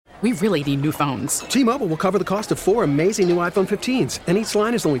we really need new phones. T-Mobile will cover the cost of 4 amazing new iPhone 15s, and each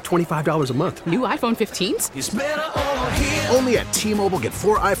line is only $25 a month. New iPhone 15s? It's better over here. Only at T-Mobile, get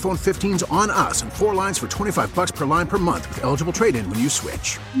 4 iPhone 15s on us and 4 lines for $25 per line per month with eligible trade-in when you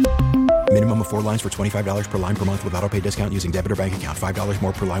switch. Minimum of 4 lines for $25 per line per month with autopay discount using debit or bank account. $5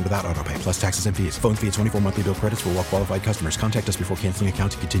 more per line without autopay, plus taxes and fees. Phone fee at 24 monthly bill credits for well-qualified customers. Contact us before canceling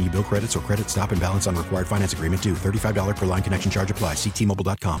account to continue bill credits or credit stop and balance on required finance agreement due. $35 per line connection charge applies. See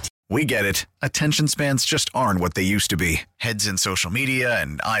T-Mobile.com. We get it. Attention spans just aren't what they used to be. Heads in social media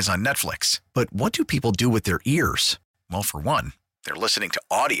and eyes on Netflix. But what do people do with their ears? Well, for one, they're listening to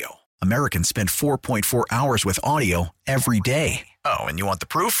audio. Americans spend 4.4 hours with audio every day. Oh, and you want the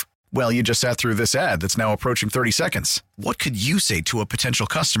proof? Well, you just sat through this ad that's now approaching 30 seconds. What could you say to a potential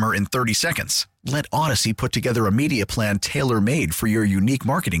customer in 30 seconds? Let Odyssey put together a media plan tailor-made for your unique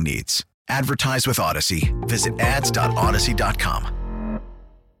marketing needs. Advertise with Odyssey. Visit ads.odyssey.com.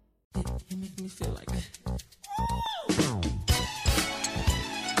 You make me feel like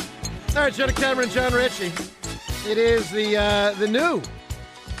All right, Jenna Cameron, John Ritchie. It is the new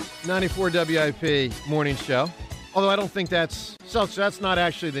 94 WIP morning show. Although I don't think that's not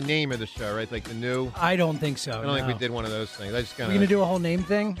actually the name of the show, right? Like the new. I don't think so. I don't think we did one of those things. I just kind of. We're gonna do a whole name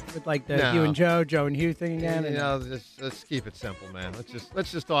thing with like the No. Hugh and Joe and Hugh thing again. You know, let's keep it simple, man.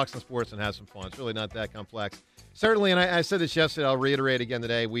 Let's just talk some sports and have some fun. It's really not that complex. Certainly, and I said this yesterday. I'll reiterate again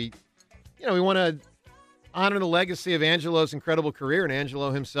today. We want to honor the legacy of Angelo's incredible career and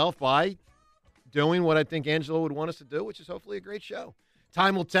Angelo himself by doing what I think Angelo would want us to do, which is hopefully a great show.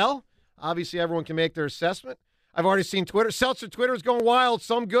 Time will tell. Obviously, everyone can make their assessment. I've already seen Twitter. Seltzer Twitter is going wild.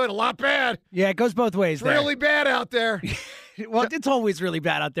 Some good, a lot bad. Yeah, it goes both ways. It's really bad out there. Well, it's always really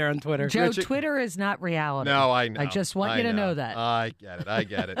bad out there on Twitter. Joe, Twitter is not reality. No, I know. I just want you to know that. I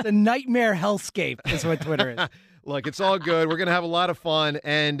get it. The nightmare hellscape is what Twitter is. Look, it's all good. We're going to have a lot of fun.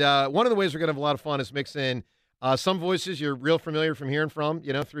 And one of the ways we're going to have a lot of fun is mix in some voices you're real familiar from hearing from,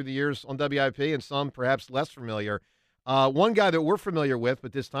 through the years on WIP, and some perhaps less familiar. One guy that we're familiar with,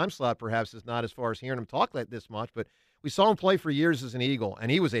 but this time slot perhaps is not as far as hearing him talk like this much, but we saw him play for years as an Eagle,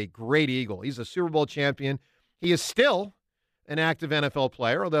 and he was a great Eagle. He's a Super Bowl champion. He is still an active NFL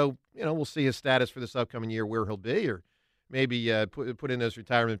player, although, we'll see his status for this upcoming year, where he'll be, or maybe put in those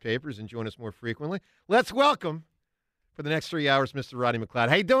retirement papers and join us more frequently. Let's welcome, for the next 3 hours, Mr. Rodney McLeod.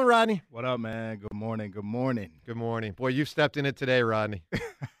 How you doing, Rodney? What up, man? Good morning. Good morning. Good morning. Boy, you've stepped in it today, Rodney.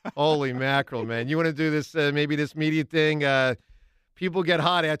 Holy mackerel, man. You want to do this, maybe this media thing? People get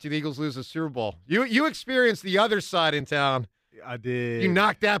hot after the Eagles lose the Super Bowl. You experienced the other side in town. I did. You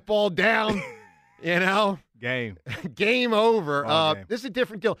knocked that ball down, Game. Game over. Game. This is a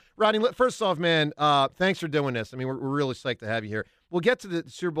different deal. Rodney, first off, man, thanks for doing this. I mean, we're really psyched to have you here. We'll get to the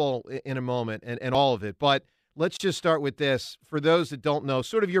Super Bowl in a moment and all of it, but let's just start with this. For those that don't know,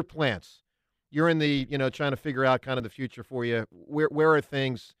 sort of your plans. You're in the, trying to figure out kind of the future for you. Where are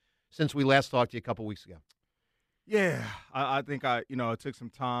things since we last talked to you a couple weeks ago? Yeah, I think it took some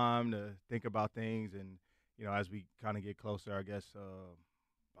time to think about things, and as we kind of get closer, I guess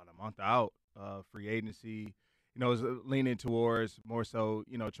about a month out, free agency, is leaning towards more so,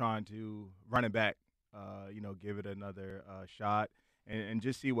 trying to run it back, give it another shot, and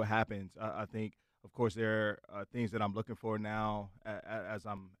just see what happens. I think, of course, there are things that I'm looking for now as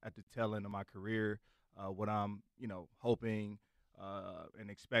I'm at the tail end of my career, what I'm, hoping and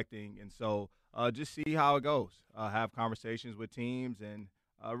expecting, and so. Just see how it goes. Have conversations with teams, and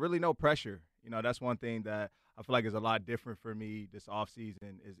really no pressure. That's one thing that I feel like is a lot different for me this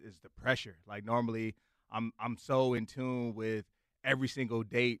offseason is the pressure. Like normally, I'm so in tune with every single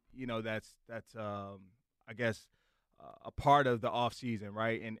date. That's I guess a part of the offseason,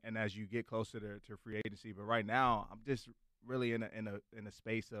 right? And as you get closer to free agency, but right now I'm just really in a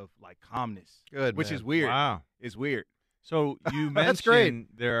space of like calmness. Good, which man. is weird. Wow, it's weird. So you That's great. mentioned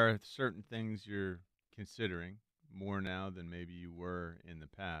there are certain things you're considering more now than maybe you were in the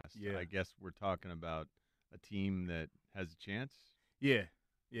past. Yeah. I guess we're talking about a team that has a chance. Yeah.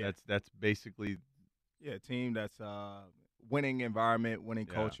 That's basically a team that's winning environment, winning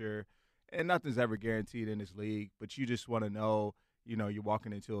culture, and nothing's ever guaranteed in this league. But you just want to know, you're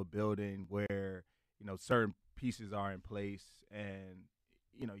walking into a building where certain pieces are in place, and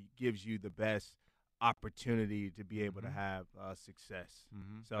it gives you the best opportunity to be able to have success.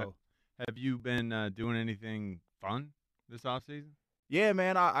 Mm-hmm. So, have you been doing anything fun this offseason? Yeah,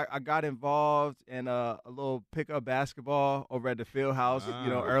 man, I got involved in a little pickup basketball over at the field house,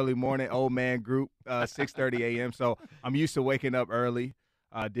 early morning, old man group, 6:30 a.m. So I'm used to waking up early.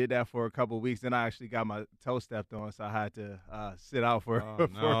 I did that for a couple of weeks. Then I actually got my toe stepped on, so I had to sit out for, for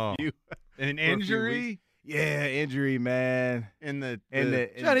a few. An injury? Yeah, injury, man. John,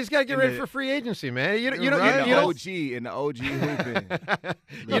 he's got to get ready for free agency, man. You don't in the OG hooping.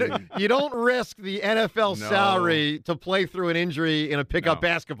 you don't risk the NFL salary to play through an injury in a pickup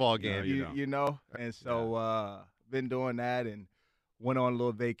basketball game. No, and so been doing that and went on a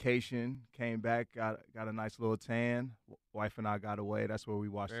little vacation, came back, got a nice little tan. Wife and I got away. That's where we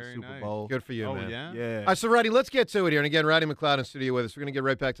watched the Super Bowl. Good for you, man. Yeah. All right, so Rodney, let's get to it here. And again, Rodney McLeod in studio with us. We're going to get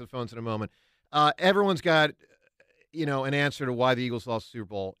right back to the phones in a moment. Everyone's got, an answer to why the Eagles lost the Super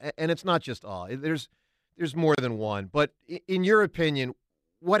Bowl, and it's not just all. There's more than one. But in your opinion,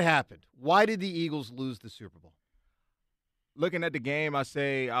 what happened? Why did the Eagles lose the Super Bowl? Looking at the game, I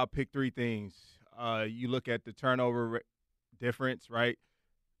say I'll pick three things. You look at the turnover difference, right?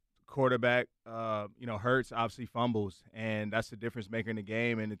 Quarterback, Hurts obviously fumbles, and that's the difference maker in the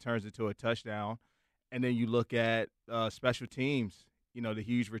game, and it turns into a touchdown. And then you look at special teams, the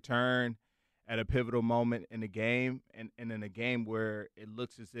huge return at a pivotal moment in the game, and in a game where it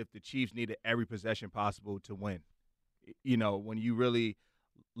looks as if the Chiefs needed every possession possible to win. When you really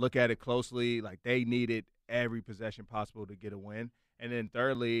look at it closely, like they needed every possession possible to get a win. And then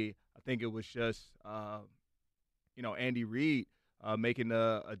thirdly, I think it was just, Andy Reid making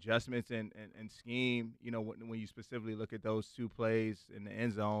the adjustments and scheme, when you specifically look at those two plays in the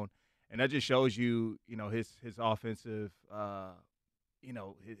end zone. And that just shows you, his offensive,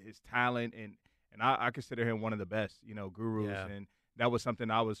 his talent. And I consider him one of the best, gurus. Yeah. And that was something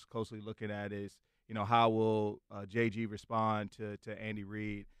I was closely looking at is, how will JG respond to Andy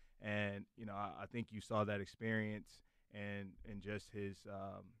Reid? And, I think you saw that experience and just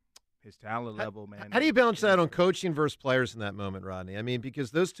his talent level, man. How do you balance that on coaching versus players in that moment, Rodney? I mean,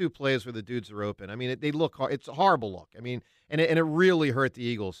 because those two plays where the dudes are open, I mean, they look hard. It's a horrible look. I mean, and it really hurt the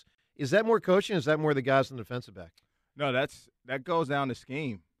Eagles. Is that more coaching? Or is that more the guys on the defensive back? No, that goes down to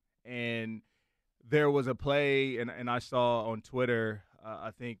scheme. And there was a play, and I saw on Twitter,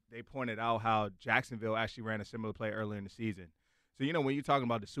 I think they pointed out how Jacksonville actually ran a similar play earlier in the season. So, when you're talking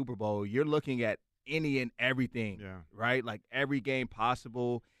about the Super Bowl, you're looking at any and everything, right? Like every game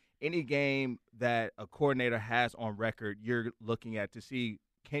possible. Any game that a coordinator has on record, you're looking at to see,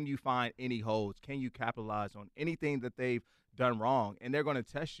 can you find any holes? Can you capitalize on anything that they've done wrong? And they're going to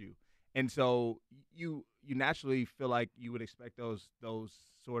test you. And so you naturally feel like you would expect those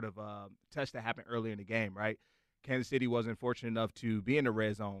sort of tests to happen early in the game, right? Kansas City wasn't fortunate enough to be in the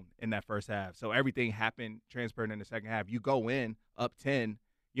red zone in that first half. So everything happened transparent in the second half. You go in up 10,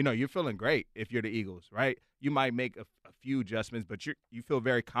 you're feeling great if you're the Eagles, right? You might make a few adjustments, but you feel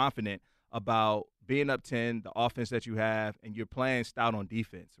very confident about being up 10, the offense that you have, and you're playing stout on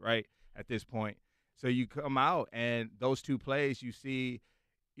defense, right, at this point. So you come out, and those two plays, you see,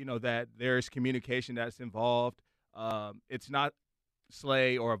 that there's communication that's involved. It's not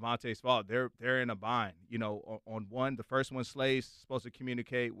Slay or Avonte's fault. They're in a bind. On one, the first one, Slay's supposed to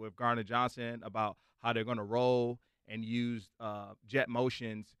communicate with Garner Johnson about how they're going to roll and use jet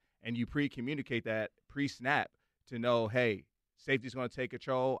motions, and you pre-communicate that pre-snap to know, hey, safety's going to take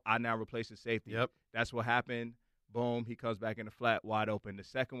control. I now replace the safety. Yep. That's what happened. Boom, he comes back in the flat, wide open. The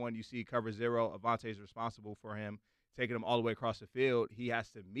second one, you see cover zero. Avonte's responsible for him taking him all the way across the field. He has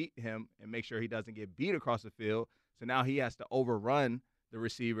to meet him and make sure he doesn't get beat across the field. So now he has to overrun the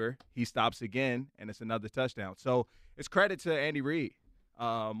receiver. He stops again, and it's another touchdown. So it's credit to Andy Reid,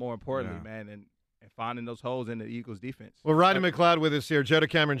 more importantly, man, and finding those holes in the Eagles' defense. Well, Rodney McLeod with us here. Joe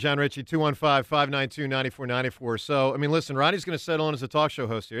DeCamera, John Ritchie, 215-592-9494. So, I mean, listen, Rodney's going to settle in as a talk show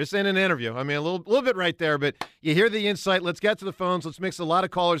host here. It's in an interview. I mean, a little bit right there, but you hear the insight. Let's get to the phones. Let's mix a lot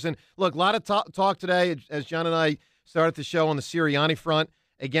of callers in. Look, a lot of talk today, as John and I started the show on the Sirianni front.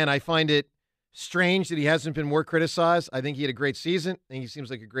 Again, I find it strange that he hasn't been more criticized. I think he had a great season. I think he seems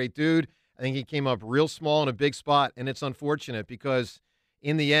like a great dude. I think he came up real small in a big spot, and it's unfortunate because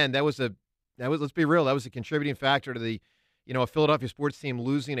in the end, let's be real, that was a contributing factor to the, a Philadelphia sports team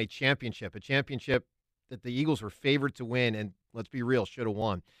losing a championship that the Eagles were favored to win, and let's be real, should have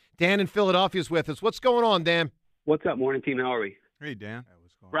won. Dan in Philadelphia is with us. What's going on, Dan? What's up, morning team? How are we? Hey, Dan.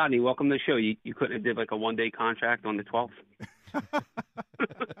 Rodney, welcome to the show. You couldn't have did like a one-day contract on the 12th?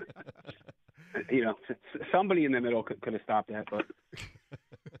 Somebody in the middle could have stopped that, but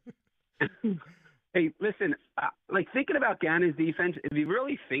hey, listen, thinking about Gannon's defense, if you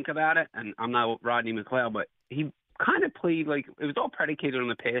really think about it, and I'm not Rodney McLeod, but he kind of played like it was all predicated on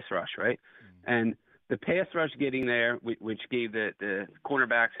the pass rush, right? Mm-hmm. And the pass rush getting there, which gave the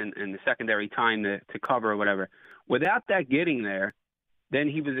cornerbacks and the secondary time to cover or whatever. Without that getting there, then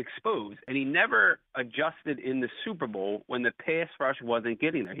he was exposed, and he never adjusted in the Super Bowl when the pass rush wasn't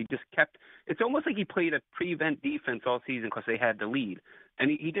getting there. He just kept – it's almost like he played a prevent defense all season because they had the lead, and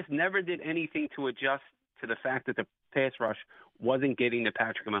he just never did anything to adjust to the fact that the pass rush wasn't getting to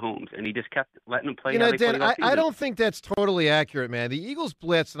Patrick Mahomes, and he just kept letting him play. Dan, I don't think that's totally accurate, man. The Eagles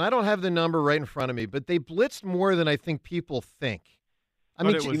blitzed, and I don't have the number right in front of me, but they blitzed more than I think people think. I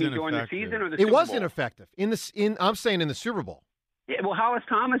mean, it was during the season or the it Super was Bowl? ineffective. I'm saying in the Super Bowl. Yeah, well, Hollis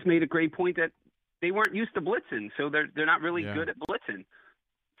Thomas made a great point that they weren't used to blitzing, so they're not really good at blitzing.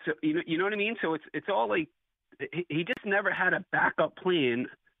 So you know what I mean? So it's all like he just never had a backup plan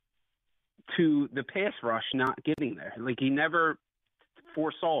to the pass rush not getting there. Like he never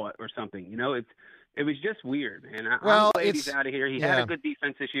foresaw it or something. It was just weird, man. I'm glad he's out of here. He had a good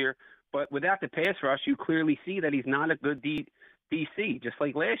defense this year, but without the pass rush, you clearly see that he's not a good DC. Just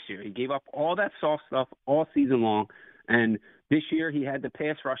like last year, he gave up all that soft stuff all season long, and this year he had the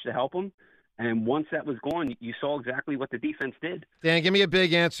pass rush to help him. And once that was gone, you saw exactly what the defense did. Dan, give me a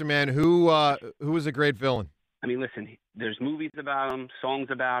big answer, man. Who was a great villain? I mean, listen, there's movies about him, songs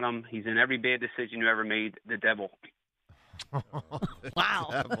about him. He's in every bad decision you ever made. The Devil. Wow.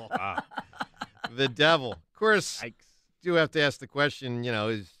 Devil. Wow. The Devil. Of course, I do have to ask the question,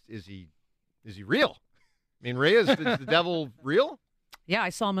 is he real? I mean, Rhea, is the Devil real? Yeah, I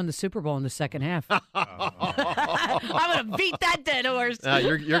saw him in the Super Bowl in the second half. I'm going to beat that dead horse.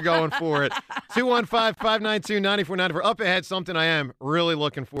 You're going for it. 215-592-9494. Up ahead, something I am really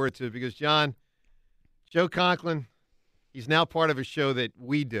looking forward to because, Joe Conklin, he's now part of a show that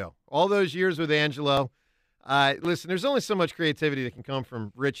we do. All those years with Angelo. Listen, there's only so much creativity that can come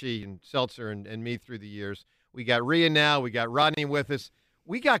from Richie and Seltzer and me through the years. We got Rhea now. We got Rodney with us.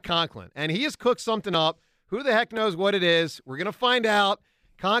 We got Conklin, and he has cooked something up. Who the heck knows what it is? We're going to find out.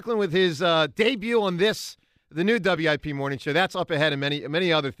 Conklin with his debut on the new WIP Morning Show. That's up ahead and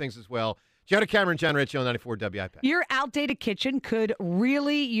many other things as well. Joe DeCamera, John Ritchie on 94 WIP. Your outdated kitchen could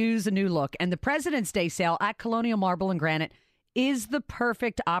really use a new look, and the President's Day sale at Colonial Marble and Granite is the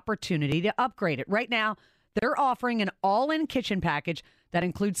perfect opportunity to upgrade it. Right now, they're offering an all-in kitchen package that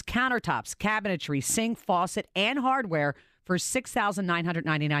includes countertops, cabinetry, sink, faucet, and hardware for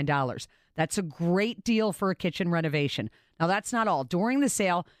 $6,999. That's a great deal for a kitchen renovation. Now, that's not all. During the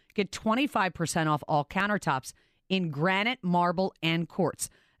sale, get 25% off all countertops in granite, marble, and quartz.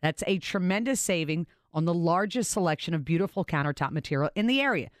 That's a tremendous saving on the largest selection of beautiful countertop material in the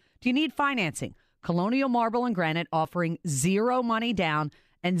area. Do you need financing? Colonial Marble and Granite offering zero money down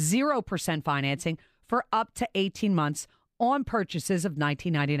and 0% financing for up to 18 months on purchases of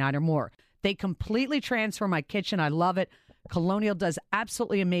 $19.99 or more. They completely transform my kitchen. I love it. Colonial does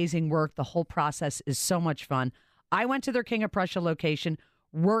absolutely amazing work. The whole process is so much fun. I went to their King of Prussia location,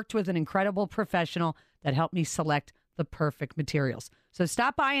 worked with an incredible professional that helped me select the perfect materials. So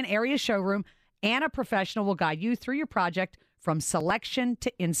stop by an area showroom, and a professional will guide you through your project from selection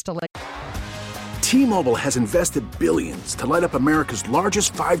to installation. T-Mobile has invested billions to light up America's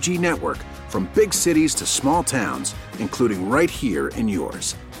largest 5G network, from big cities to small towns, including right here in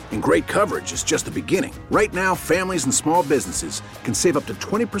yours. And great coverage is just the beginning. Right now, families and small businesses can save up to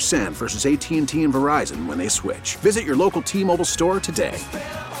 20% versus AT&T and Verizon when they switch. Visit your local T-Mobile store today.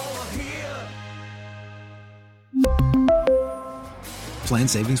 Plan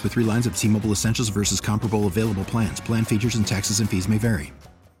savings with 3 lines of T-Mobile Essentials versus comparable available plans. Plan features and taxes and fees may vary.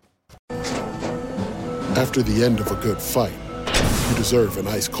 After the end of a good fight, you deserve an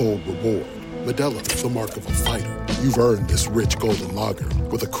ice-cold reward. Modelo is the mark of a fighter. You've earned this rich golden lager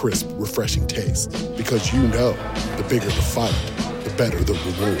with a crisp, refreshing taste. Because you know, the bigger the fight, the better the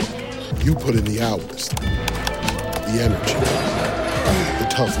reward. You put in the hours, the energy, the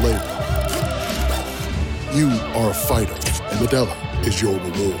tough labor. You are a fighter, and Modelo is your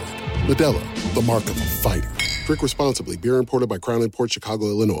reward. Modelo, the mark of a fighter. Drink responsibly. Beer imported by Crown Imports, Chicago,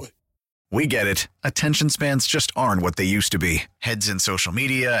 Illinois. We get it. Attention spans just aren't what they used to be. Heads in social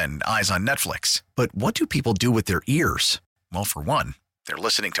media and eyes on Netflix. But what do people do with their ears? Well, for one, they're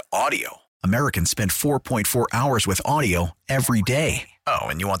listening to audio. Americans spend 4.4 hours with audio every day. Oh,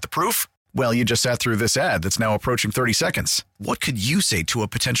 and you want the proof? Well, you just sat through this ad that's now approaching 30 seconds. What could you say to a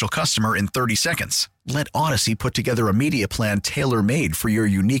potential customer in 30 seconds? Let Odyssey put together a media plan tailor-made for your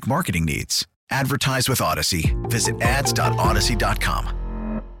unique marketing needs. Advertise with Odyssey. Visit ads.odyssey.com.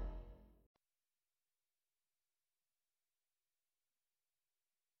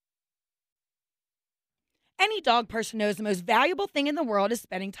 Any dog person knows the most valuable thing in the world is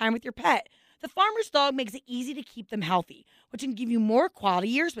spending time with your pet. The Farmer's Dog makes it easy to keep them healthy, which can give you more quality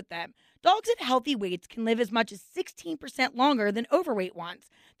years with them. Dogs at healthy weights can live as much as 16% longer than overweight ones.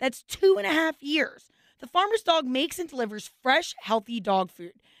 That's 2.5 years. The Farmer's Dog makes and delivers fresh, healthy dog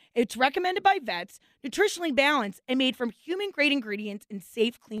food. It's recommended by vets, nutritionally balanced, and made from human-grade ingredients in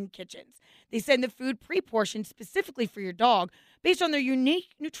safe, clean kitchens. They send the food pre-portioned specifically for your dog based on their unique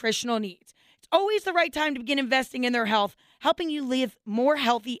nutritional needs. It's always the right time to begin investing in their health, helping you live more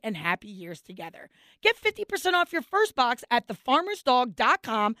healthy and happy years together. Get 50% off your first box at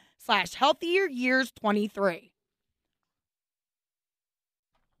thefarmersdog.com/healthieryears23.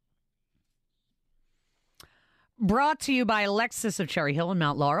 Brought to you by Lexus of Cherry Hill and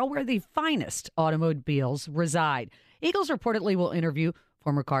Mount Laurel, where the finest automobiles reside. Eagles reportedly will interview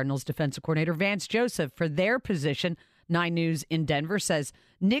former Cardinals defensive coordinator Vance Joseph for their position. 9 News in Denver says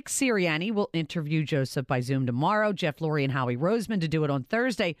Nick Sirianni will interview Joseph by Zoom tomorrow. Jeff Lurie and Howie Roseman to do it on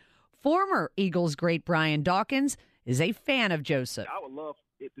Thursday. Former Eagles great Brian Dawkins is a fan of Joseph. I would love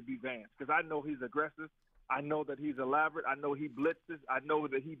it to be Vance because I know he's aggressive. I know that he's elaborate. I know he blitzes. I know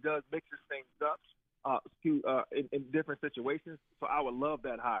that he does mixes things up in different situations. So I would love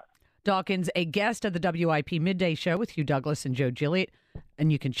that hire. Dawkins, a guest of the WIP Midday Show with Hugh Douglas and Joe Gilliott,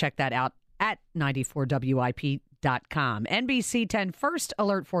 and you can check that out at 94WIP.com. NBC 10 First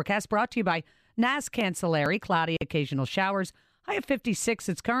Alert Forecast brought to you by NAS Cancelleri. Cloudy, occasional showers. High of 56.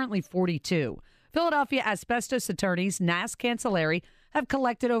 It's currently 42. Philadelphia asbestos attorneys NAS Cancelleri have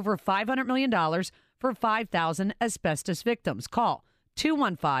collected over $500 million for 5,000 asbestos victims. Call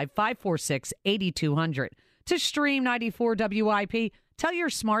 215-546-8200. To stream 94 WIP, tell your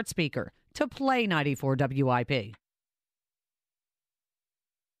smart speaker to play 94 WIP.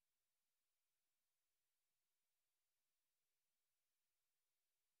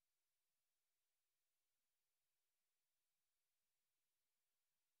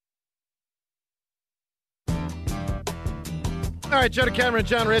 All right, Joe DeCamera,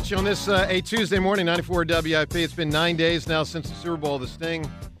 John Ritchie on this a Tuesday morning, 94 WIP. It's been 9 days now since the Super Bowl. The sting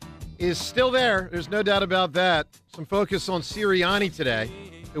is still there. There's no doubt about that. Some focus on Sirianni today,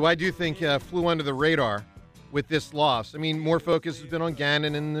 who I do think flew under the radar with this loss. I mean, more focus has been on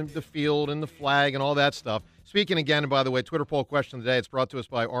Gannon and the field and the flag and all that stuff. Speaking of Gannon, by the way, Twitter poll question today. It's brought to us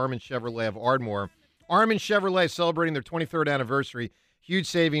by Armin Chevrolet of Ardmore. Armin Chevrolet celebrating their 23rd anniversary. Huge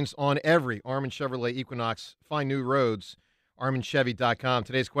savings on every Armin Chevrolet Equinox. Find new roads. ArminChevy.com.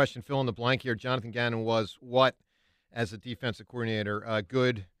 Today's question, fill in the blank here. Jonathan Gannon was what as a defensive coordinator?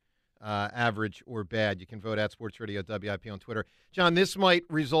 Good, average, or bad? You can vote at Sports Radio WIP on Twitter. John, this might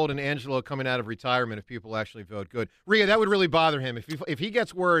result in Angelo coming out of retirement if people actually vote good. Rhea, that would really bother him if he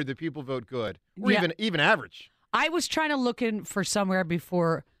gets word that people vote good or even average. I was trying to look in for somewhere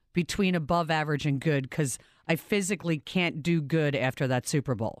between above average and good because I physically can't do good after that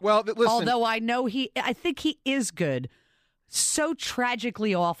Super Bowl. Well, listen. Although I think he is good. So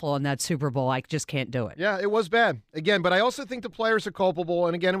tragically awful in that Super Bowl, I just can't do it. Yeah, it was bad. Again, but I also think the players are culpable.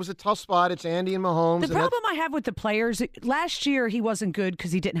 And again, it was a tough spot. It's Andy and Mahomes. The problem I have with the players, last year he wasn't good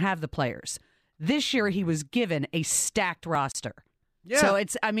because he didn't have the players. This year he was given a stacked roster. Yeah. So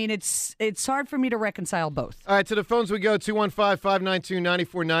it's hard for me to reconcile both. All right, to the phones we go,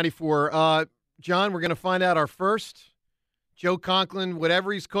 215-592-9494. John, we're going to find out our first Joe Conklin,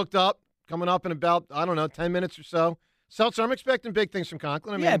 whatever he's cooked up, coming up in about, 10 minutes or so. Seltzer, I'm expecting big things from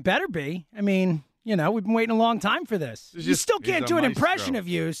Conklin. It better be. I mean, we've been waiting a long time for this. You still can't do an impression of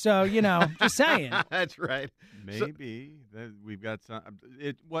you, so, just saying. That's right. Maybe we've got some.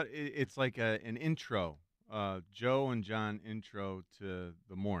 It's like an intro, Joe and John intro to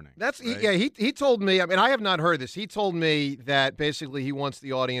the morning. Right? He told me. I mean, I have not heard this. He told me that basically he wants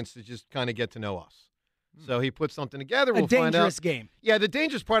the audience to just kind of get to know us. So he put something together. We'll find out. A dangerous game. Yeah, the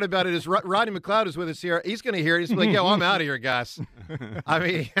dangerous part about it is Rodney McLeod is with us here. He's going to hear it. He's like, yo, I'm out of here, guys. I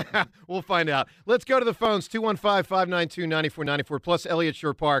mean, we'll find out. Let's go to the phones, 215-592-9494. Plus, Elliot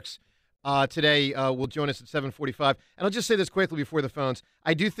Shore-Parks today will join us at 7:45. And I'll just say this quickly before the phones.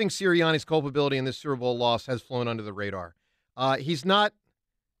 I do think Sirianni's culpability in this Super Bowl loss has flown under the radar. He's not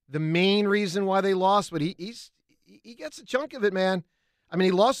the main reason why they lost, but he gets a chunk of it, man. I mean,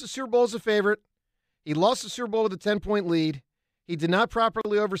 he lost the Super Bowl as a favorite. He lost the Super Bowl with a 10-point lead. He did not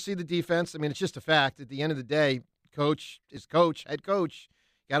properly oversee the defense. I mean, it's just a fact. At the end of the day, head coach,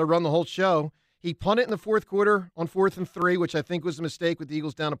 got to run the whole show. He punted in the fourth quarter on 4th and 3, which I think was a mistake with the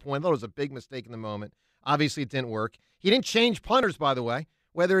Eagles down a point. I thought it was a big mistake in the moment. Obviously, it didn't work. He didn't change punters, by the way.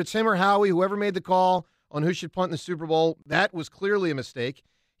 Whether it's him or Howie, whoever made the call on who should punt in the Super Bowl, that was clearly a mistake.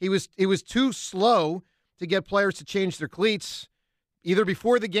 He was too slow to get players to change their cleats, either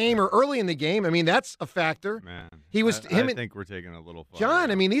before the game or early in the game. I mean, that's a factor. Man, I think we're taking a little far.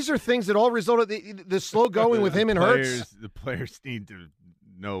 John, I mean, these are things that all resulted the slow going with him and Hurts. The players need to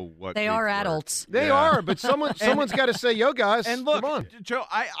know what they are adults. They are, but someone's got to say, yo, guys, and look, come on. Joe,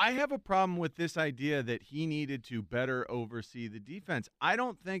 I have a problem with this idea that he needed to better oversee the defense. I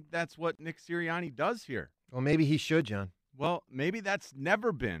don't think that's what Nick Sirianni does here. Well, maybe he should, John. Well, maybe that's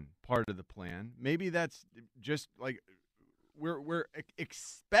never been part of the plan. Maybe that's just like we're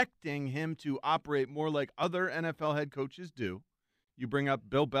expecting him to operate more like other NFL head coaches do. You bring up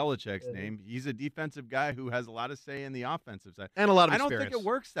Bill Belichick's name. He's a defensive guy who has a lot of say in the offensive side. And a lot of I don't experience. think it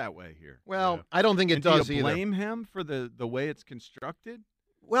works that way here. Well, I don't think it does do you either. blame him for the way it's constructed?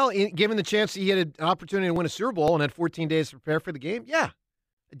 Well, given the chance he had an opportunity to win a Super Bowl and had 14 days to prepare for the game, yeah.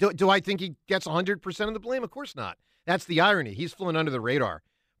 Do I think he gets 100% of the blame? Of course not. That's the irony. He's flown under the radar.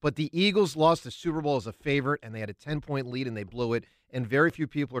 But the Eagles lost the Super Bowl as a favorite, and they had a 10-point lead, and they blew it. And very few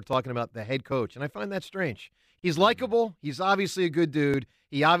people are talking about the head coach, and I find that strange. He's likable. He's obviously a good dude.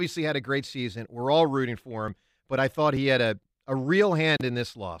 He obviously had a great season. We're all rooting for him, but I thought he had a real hand in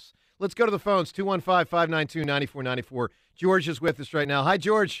this loss. Let's go to the phones, 215-592-9494. George is with us right now. Hi,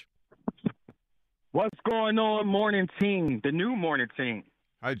 George. What's going on, morning team? The new morning team.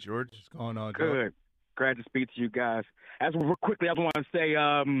 Hi, George. What's going on, George? Good. Glad to speak to you guys. As quickly, I just want to say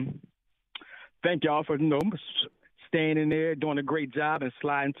thank y'all for staying in there, doing a great job, and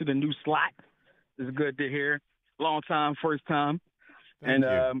sliding to the new slot. It's good to hear. Long time, first time. Thank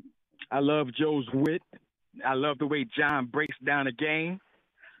you. I love Joe's wit. I love the way John breaks down the game.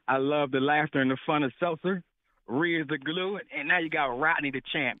 I love the laughter and the fun of Seltzer. Rhea is the glue, and now you got Rodney the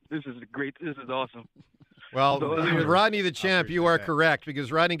champ. This is great. This is awesome. Well, So- with Rodney the champ, you are correct,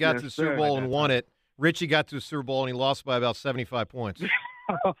 because Rodney got Yes, to the Super sir. Bowl and won it. Richie got to the Super Bowl, and he lost by about 75 points.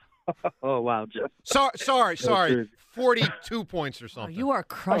 Oh, wow, Jeff. Sorry. good. 42 points or something. You are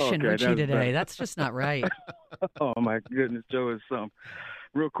crushing Okay, Richie that's today. better. That's just not right. Oh, my goodness, Joe is something.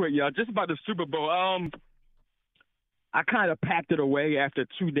 Real quick, y'all, just about the Super Bowl. I kind of packed it away after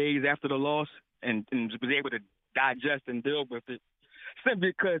 2 days after the loss and was able to digest and deal with it simply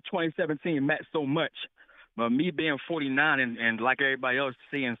because 2017 meant so much. But me being 49 and like everybody else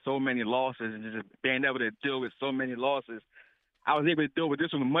seeing so many losses and just being able to deal with so many losses, I was able to deal with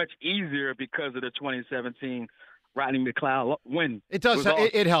this one much easier because of the 2017 Rodney McLeod win. It does. was awesome.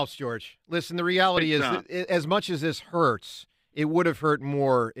 It helps, George. Listen, the reality Big is, time. as much as this hurts, it would have hurt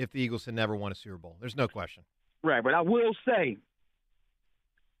more if the Eagles had never won a Super Bowl. There's no question. Right, but I will say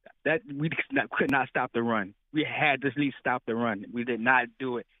that we could not stop the run. We had to at least stop the run. We did not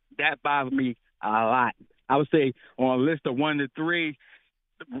do it. That bothered me a lot. I would say on a list of 1 to 3,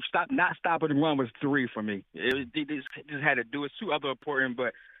 not stopping the run was 3 for me. It just had to do it. 2 other important,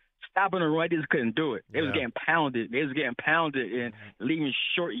 but stopping the run, they just couldn't do it. They was getting pounded. They was getting pounded and leaving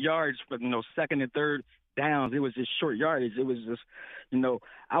short yards for second and third downs. It was just short yardage. It was just,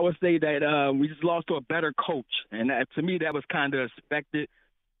 I would say that we just lost to a better coach, and to me that was kind of expected.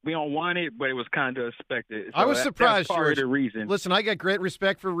 We don't want it, but it was kind of expected. So I was surprised, that's part George. of the reason. Listen, I got great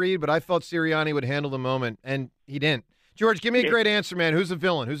respect for Reed, but I thought Sirianni would handle the moment, and he didn't. George, give me a great answer, man. Who's a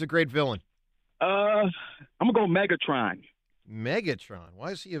villain? Who's a great villain? I'm gonna go Megatron. Megatron.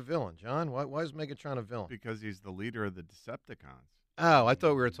 Why is he a villain, John? Why is Megatron a villain? Because he's the leader of the Decepticons. Oh, I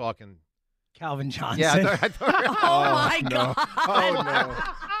thought we were talking Calvin Johnson. Yeah, I thought Oh, my God. Oh, no.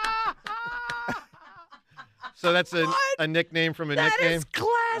 So that's a nickname from a That nickname? is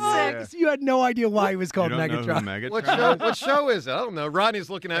classic. So you had no idea why he was called You don't know who Megatron. Megatron What show is it? I don't know. Rodney's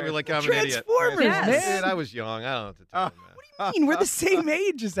looking at me like I'm an idiot. Transformers, man. Dude, I was young. I don't know what to tell you, man. I mean, we're the same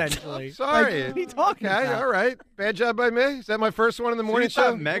age, essentially. Sorry. Like, what are you talking Okay, about? all right. Bad job by me. Is that my first one in the So morning you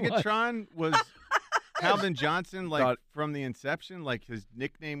thought show? Megatron was Calvin Johnson, from the inception? Like his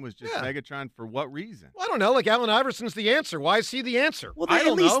nickname was just Megatron for what reason? Well, I don't know. Like Allen Iverson's the answer. Why is he the answer? Well, I at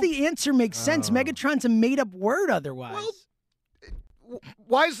don't least know. the answer makes sense. Megatron's a made-up word otherwise.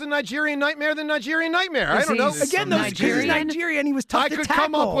 Why is the Nigerian Nightmare the Nigerian Nightmare? I don't know. Again, those he's Nigerian and he was tough I to could tackle.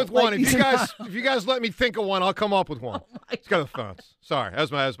 come up with one. Like, If you guys let me think of one, I'll come up with one. Let's go to the phones. Sorry,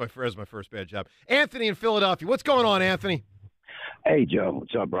 that was my first bad job. Anthony in Philadelphia. What's going on, Anthony? Hey, Joe.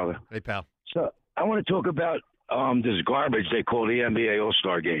 What's up, brother? Hey, pal. So I want to talk about this garbage they call the NBA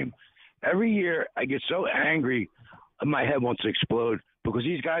All-Star Game. Every year I get so angry, my head wants to explode because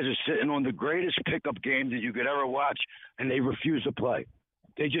these guys are sitting on the greatest pickup game that you could ever watch, and they refuse to play.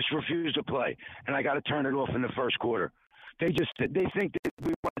 They just refuse to play, and I got to turn it off in the first quarter. They think that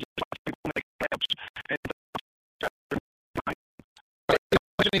we want to just watch people make playoffs.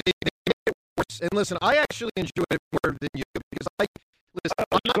 And listen, I actually enjoy it more than you because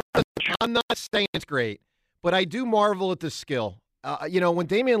I'm not saying it's great, but I do marvel at the skill. When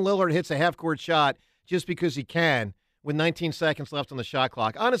Damian Lillard hits a half-court shot just because he can with 19 seconds left on the shot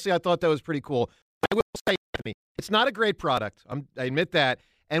clock, honestly, I thought that was pretty cool. I will say, Anthony, it's not a great product. I admit that.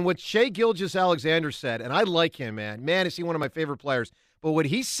 And what Shai Gilgeous-Alexander said, and I like him, man. Man, is he one of my favorite players. But what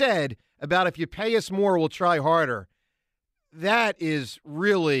he said about if you pay us more, we'll try harder, that is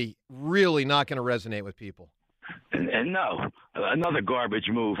really, really not going to resonate with people. And no, another garbage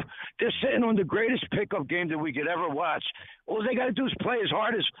move. They're sitting on the greatest pickup game that we could ever watch. All they got to do is play as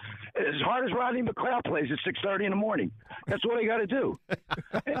hard as Rodney McLeod plays at 6:30 in the morning. That's all they got to do.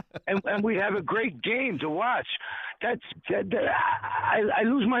 and we have a great game to watch. I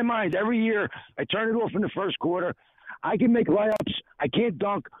lose my mind every year. I turn it off in the first quarter. I can make layups. I can't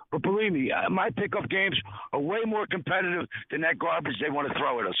dunk, but believe me, my pickup games are way more competitive than that garbage they want to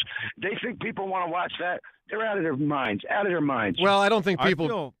throw at us. They think people want to watch that. They're out of their minds. Well, I don't think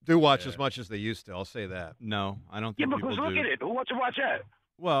people do watch as much as they used to. I'll say that. No, I don't think people do. Yeah, because look at it. Who wants to watch that?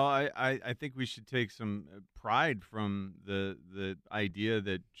 Well, I think we should take some pride from the idea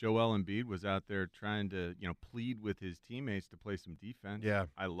that Joel Embiid was out there trying to, plead with his teammates to play some defense. Yeah.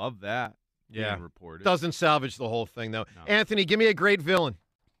 I love that. Yeah. Reported. Doesn't salvage the whole thing, though. No. Anthony, give me a great villain.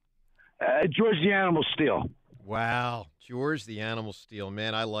 George the Animal Steele. Wow. George the Animal Steele.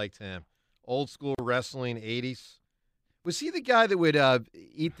 Man, I liked him. Old school wrestling, 80s. Was he the guy that would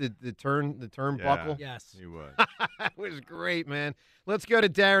eat the turnbuckle? Yes. He would. That was great, man. Let's go to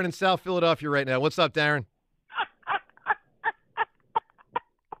Darren in South Philadelphia right now. What's up, Darren?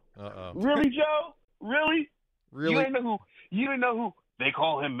 Uh-oh. Really, Joe? Really? Really? You didn't know who they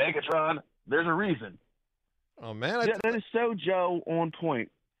call him Megatron? There's a reason. Oh, man. That is so Joe on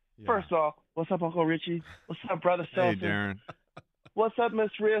point. Yeah. First off, what's up, Uncle Richie? What's up, Brother Selson? Hey, Darren. What's up, Miss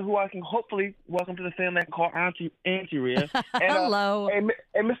Rhea, who I can hopefully welcome to the family I can call Auntie Rhea. And, Hello. And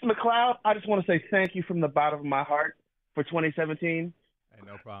Mr. McLeod, I just want to say thank you from the bottom of my heart for 2017. Hey,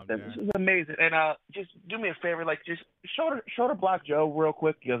 no problem. This is amazing. And just do me a favor, just show to Block Joe real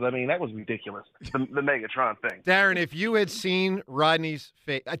quick, because, that was ridiculous, the Megatron thing. Darren, if you had seen Rodney's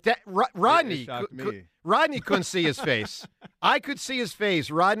face, Rodney couldn't see his face. I could see his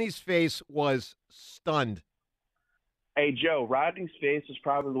face. Rodney's face was stunned. Hey, Joe, Rodney's face was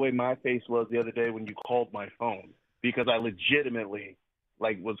probably the way my face was the other day when you called my phone, because I legitimately,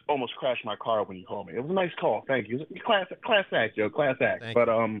 was almost crashed my car when you called me. It was a nice call. Thank you. Class act, Joe. Class act. Thank you.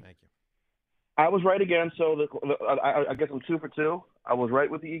 Thank you. I was right again, so I guess I'm 2 for 2. I was right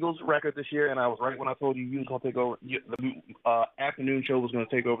with the Eagles' record this year, and I was right when I told you was going to take over. The afternoon show was going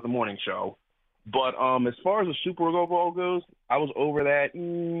to take over the morning show. But as far as the Super Bowl goes, I was over that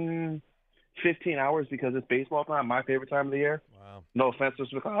 15 hours because it's baseball time, my favorite time of the year. Wow. No offense to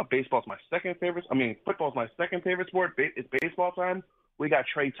McLeod. Baseball's my second favorite. Football's my second favorite sport. It's baseball time. We got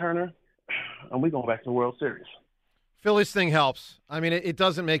Trey Turner, and we're going back to the World Series. Phillies thing helps. It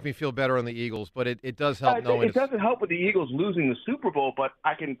doesn't make me feel better on the Eagles, but it does help knowing it doesn't help with the Eagles losing the Super Bowl, but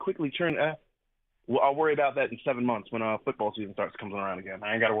I can quickly turn. I'll worry about that in 7 months when football season comes around again.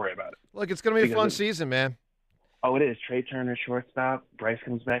 I ain't got to worry about it. Look, it's going to be a fun season, man. Oh, it is. Trey Turner, shortstop. Bryce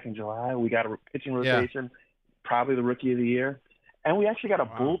comes back in July. We got a pitching rotation, probably the rookie of the year. And we actually got a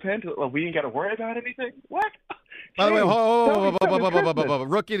bullpen. We didn't got to worry about anything. What? By the way,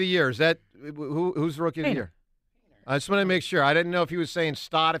 rookie of the year. Is that who's the rookie of the year? I just want to make sure. I didn't know if he was saying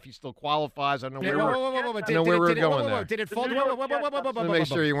Stott, if he still qualifies. I don't know where we were going there. Did it fall? To make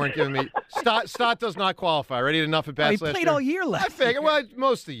sure you weren't giving me Stott does not qualify. Right? He had enough at bats last year. He played all year last. I figured. Well,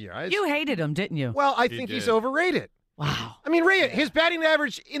 most of the year. You hated him, didn't you? Well, I think he's overrated. Wow. Rhea, his batting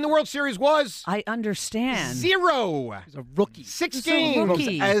average in the World Series was... I understand. 0. He's a rookie. 6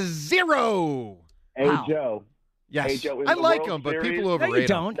 games. A 0. Hey, wow. Joe. Yes. Hey, Joe, I like him, but people overrate him. No, you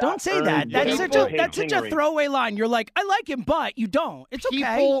don't. Don't say that. That's such a throwaway line. You're like, I like him, but you don't. It's okay.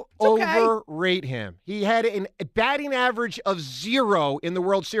 People overrate him. He had a batting average of 0 in the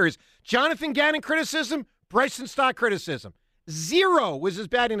World Series. Jonathan Gannon criticism, Bryson Stott criticism. 0 was his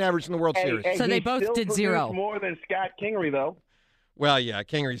batting average in the World Series. So they both did 0. More than Scott Kingery, though. Well, yeah,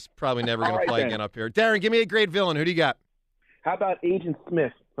 Kingery's probably never going to play again up here. Darren, give me a great villain. Who do you got? How about Agent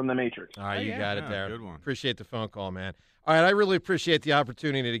Smith from The Matrix? All right, you got it, Darren. Good one. Appreciate the phone call, man. All right, I really appreciate the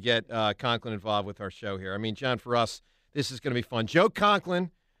opportunity to get Conklin involved with our show here. John, for us, this is going to be fun. Joe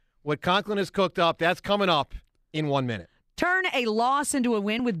Conklin, what Conklin has cooked up, that's coming up in 1 minute. Turn a loss into a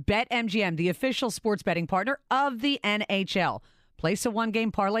win with BetMGM, the official sports betting partner of the NHL. Place a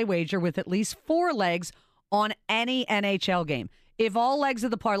one-game parlay wager with at least 4 legs on any NHL game. If all legs of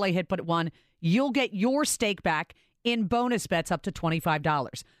the parlay hit but 1, you'll get your stake back in bonus bets up to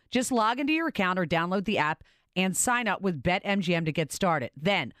 $25. Just log into your account or download the app and sign up with BetMGM to get started.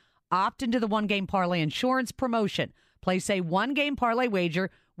 Then opt into the one-game parlay insurance promotion. Place a one-game parlay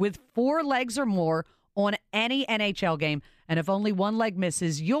wager with 4 legs or more on any NHL game, and if only 1 leg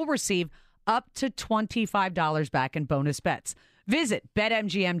misses, you'll receive up to $25 back in bonus bets. Visit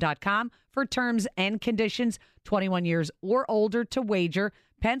BetMGM.com for terms and conditions. 21 years or older to wager.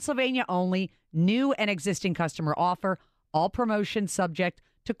 Pennsylvania only. New and existing customer offer. All promotions subject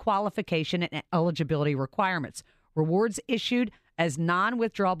to qualification and eligibility requirements. Rewards issued as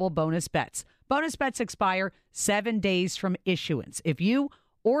non-withdrawable bonus bets. Bonus bets expire 7 days from issuance. If you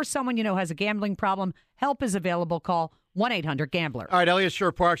or someone you know has a gambling problem, help is available. Call 1-800-GAMBLER. All right, Elliot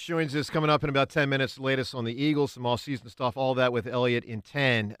Shore-Parks joins us coming up in about 10 minutes. The latest on the Eagles, some all-season stuff, all that with Elliot in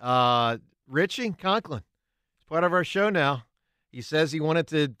 10. Richie Conklin, it's part of our show now. He says he wanted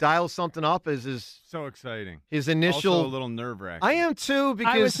to dial something up as his so exciting. His initial also a little nerve-wracking. I am too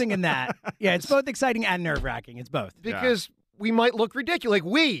because I was thinking that. Yeah, it's both exciting and nerve-wracking. It's both. Because we might look ridiculous.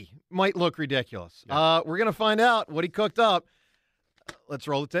 Like we might look ridiculous. Yeah. We're going to find out what he cooked up. Let's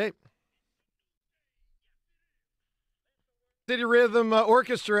roll the tape. City Rhythm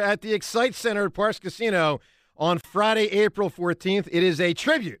Orchestra at the Excite Center at Parx Casino on Friday, April 14th. It is a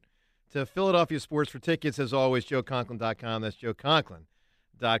tribute to Philadelphia sports. For tickets, as always, joeconklin.com. That's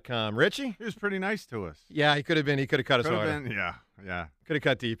joeconklin.com. Richie? He was pretty nice to us. Yeah, he could have been. He could have cut us harder. Yeah. Could have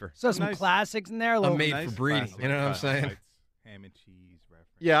cut deeper. So some classics in there. A little made for breeding. You know what I'm saying? Ham and cheese reference.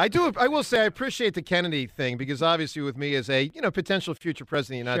 Yeah, I do. I will say I appreciate the Kennedy thing because obviously with me as a potential future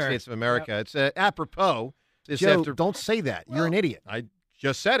president of the United States of America, it's apropos. Joe, Don't say that. You're an idiot. I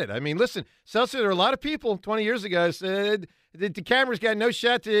just said it. I mean, listen, Seltzer, there are a lot of people 20 years ago said the camera's got no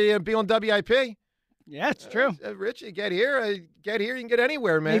shot to be on WIP. Yeah, it's true. Richie, get here. You can get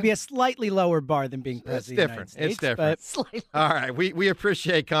anywhere, man. Maybe a slightly lower bar than being president of the United States. It's different. But All right, we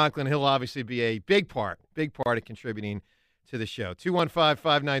appreciate Conklin. He'll obviously be a big part of contributing to the show.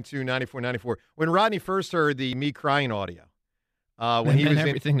 215-592-9494. When Rodney first heard the me crying audio, when he was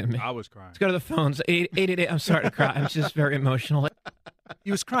everything to me. I was crying. Let's go to the phones. 888. I'm sorry to cry. I'm just very emotional. He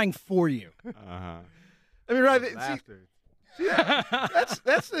was crying for you. Uh-huh. I mean, right? See,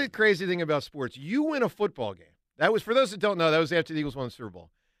 that's the crazy thing about sports. You win a football game. That was, for those that don't know, that was after the Eagles won the Super Bowl.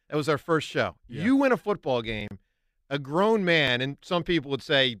 That was our first show. Yeah. You win a football game, a grown man, and some people would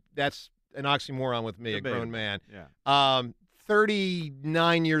say that's an oxymoron with me, a grown man. Yeah.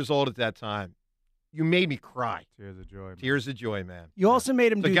 39 years old at that time. You made me cry. Tears of joy. Man. Tears of joy, man. You also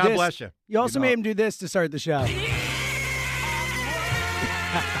made him So do God this. bless you. You also made him do this to start the show.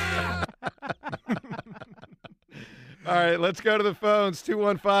 All right, let's go to the phones.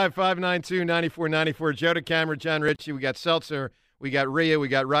 215-592-9494. Joe DeCamera, John Ritchie. We got Seltzer. We got Rhea. We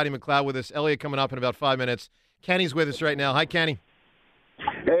got Roddy McLeod with us. Elliot coming up in about 5 minutes. Kenny's with us right now. Hi, Kenny.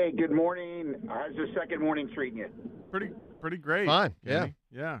 Hey, good morning. How's the second morning treating you? Pretty great. Fine, Kenny.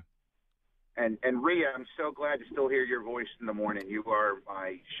 Yeah. And Rhea, I'm so glad to still hear your voice in the morning. You are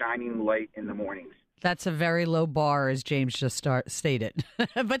my shining light in the mornings. That's a very low bar, as James just stated.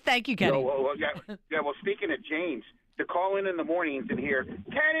 But thank you, Kenny. Well, speaking of James, to call in the mornings and hear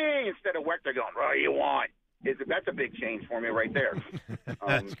Kenny instead of Wechter going, what do you want? That's a big change for me right there.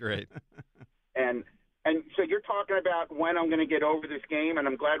 That's great. And so you're talking about when I'm going to get over this game, and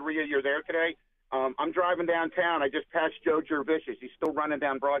I'm glad, Rhea, you're there today. I'm driving downtown. I just passed Joe Gervicius. He's still running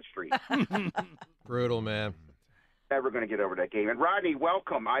down Broad Street. Brutal, man. Never going to get over that game. And, Rodney,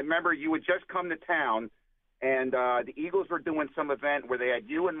 welcome. I remember you had just come to town, and the Eagles were doing some event where they had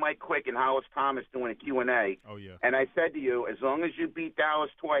you and Mike Quick and Hollis Thomas doing a Q&A. Oh, yeah. And I said to you, as long as you beat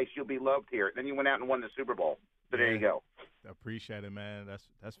Dallas twice, you'll be loved here. Then you went out and won the Super Bowl. So there you go. I appreciate it, man.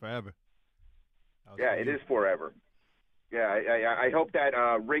 That's forever. Yeah, it is forever. Yeah, I hope that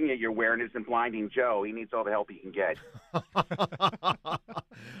ring that you're wearing isn't blinding Joe. He needs all the help he can get. All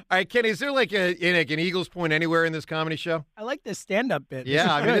right, Kenny, is there like an Eagles point anywhere in this comedy show? I like this stand-up bit.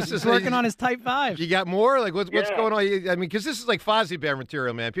 Yeah, I mean, this is working on his type 5. You got more? Like, what's Yeah. going on? I mean, because this is like Fozzie Bear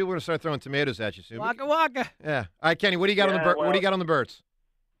material, man. People are going to start throwing tomatoes at you soon. Waka waka. Yeah. All right, Kenny, what do you got on the Yeah, what do you got on the birds?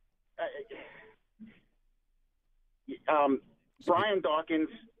 Brian Dawkins,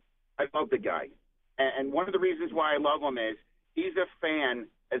 I love the guy. And one of the reasons why I love him is he's a fan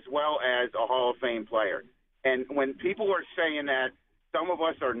as well as a Hall of Fame player. And when people are saying that some of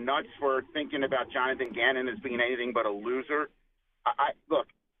us are nuts for thinking about Jonathan Gannon as being anything but a loser, look,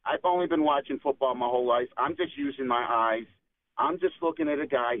 I've only been watching football my whole life. I'm just using my eyes. I'm just looking at a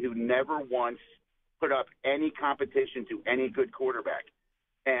guy who never once put up any competition to any good quarterback.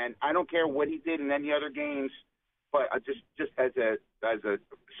 And I don't care what he did in any other games, but just as a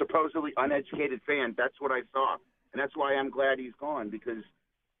supposedly uneducated fan, that's what I saw. And that's why I'm glad he's gone, because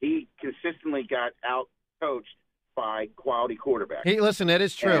he consistently got out-coached by quality quarterbacks. Hey, listen, that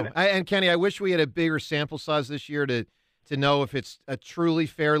is true. And Kenny, I wish we had a bigger sample size this year to know if it's a truly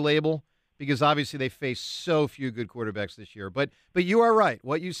fair label, because obviously they face so few good quarterbacks this year. But you are right.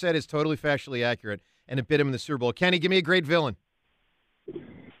 What you said is totally factually accurate, and it bit him in the Super Bowl. Kenny, give me a great villain.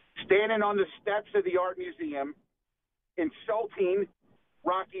 Standing on the steps of the Art Museum, insulting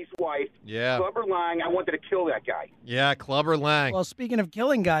Rocky's wife, Yeah. Clubber Lang. I wanted to kill that guy. Yeah, Clubber Lang. Well, speaking of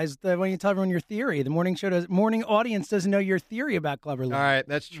killing guys, when you tell everyone your theory, the morning audience doesn't know your theory about Clubber Lang. All right,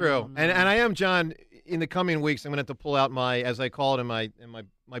 that's true. And I am, John, in the coming weeks, I'm going to have to pull out my, as I call it in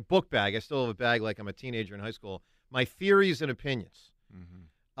my book bag. I still have a bag like I'm a teenager in high school. My theories and opinions.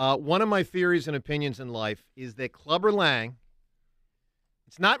 One of my theories and opinions in life is that Clubber Lang,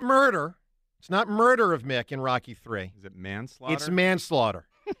 it's not murder. It's not murder of Mick in Rocky III. Is it manslaughter? It's manslaughter.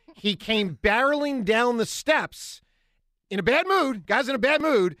 He came barreling down the steps in a bad mood. Guy's in a bad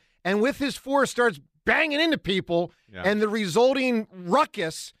mood. And with his force starts banging into people. Yeah. And the resulting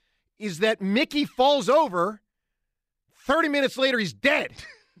ruckus is that Mickey falls over. 30 minutes later, he's dead.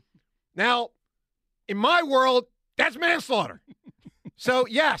 Now, in my world, that's manslaughter. So,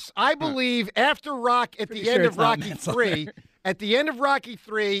 yes, I believe after the end of Rocky III, at the end of Rocky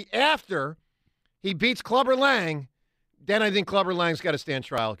III, after he beats Clubber Lang, then I think Clubber Lang's got to stand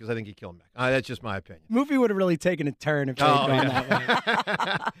trial because I think he killed Mick. That's just my opinion. Movie would have really taken a turn if they had gone that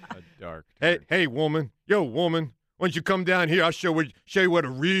way. A dark. Hey, woman. Yo, woman. Why don't you come down here? I'll show you what a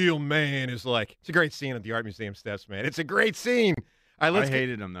real man is like. It's a great scene at the Art Museum steps, man. It's a great scene. All right, I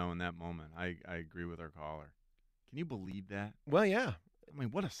hated him, though, in that moment. I agree with our caller. Can you believe that? Well, yeah. I mean,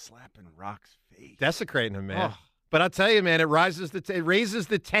 what a slap in Rock's face. Desecrating him, man. Oh. But I'll tell you, man, it raises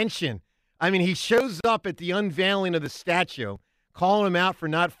the tension. I mean, he shows up at the unveiling of the statue, calling him out for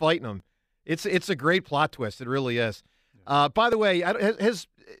not fighting him. It's a great plot twist. It really is. By the way, has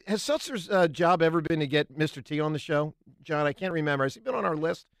Seltzer's job ever been to get Mr. T on the show, John? I can't remember. Has he been on our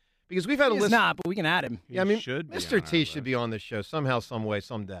list? Because we've had a list. He's not, but we can add him. Yeah, I mean, Mr. T should be on this show somehow, some way,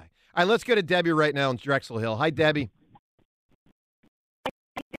 someday. All right, let's go to Debbie right now in Drexel Hill. Hi, Debbie.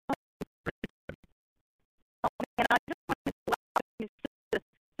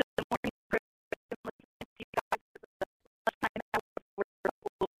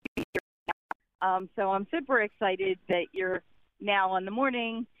 So I'm super excited that you're now on the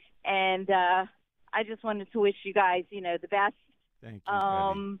morning, and I just wanted to wish you guys, the best. Thank you,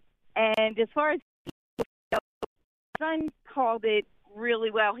 Debbie. And as far as son called it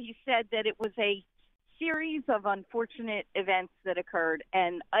really well, he said that it was a series of unfortunate events that occurred,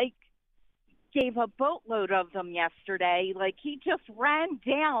 and Ike gave a boatload of them yesterday. Like, he just ran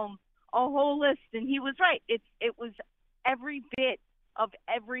down a whole list, and he was right. It was every bit of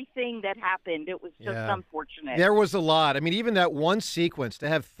everything that happened. It was just unfortunate. There was a lot. I mean, even that one sequence, to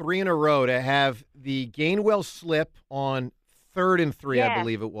have 3 in a row, to have the Gainwell slip on 3rd and 3, I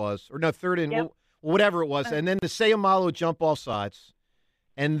believe it was. Or no, 3rd and whatever it was. And then the Sayamalo jump all sides.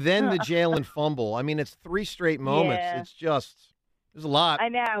 And then the Jalen fumble. I mean, it's 3 straight moments. Yeah. It's just, there's a lot. I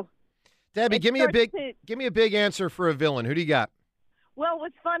know. Debbie, It give me a big answer for a villain. Who do you got? Well,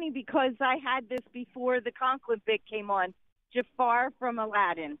 it's funny because I had this before the Conklin bit came on. Jafar from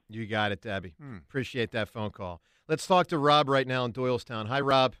Aladdin. You got it, Debbie. Appreciate that phone call. Let's talk to Rob right now in Doylestown. Hi,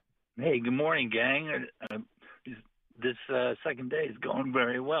 Rob. Hey, good morning, gang. This second day is going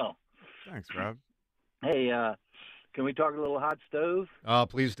very well. Thanks, Rob. Hey, can we talk a little hot stove? Oh,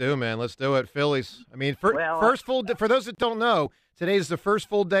 please do, man. Let's do it. Phillies. I mean, first full day, for those that don't know, today's the first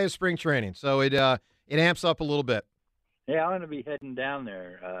full day of spring training, so it amps up a little bit. Yeah, I'm going to be heading down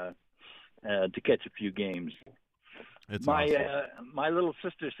there to catch a few games. It's my awesome. My little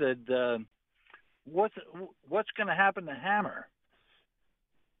sister said, "What's going to happen to Hammer?"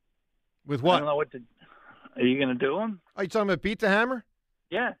 With what? I don't know what to. Are you going to do him? Are you talking about beat the hammer?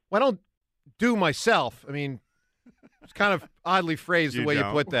 Yeah. Well, I don't do myself. I mean, it's kind of oddly phrased the way you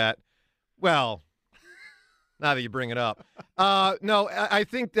put that. Well, now that you bring it up. No, I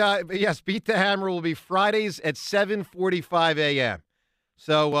think, yes, Beat the Hammer will be Fridays at 7:45 a.m.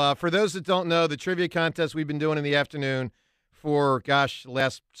 So for those that don't know, the trivia contest we've been doing in the afternoon for, the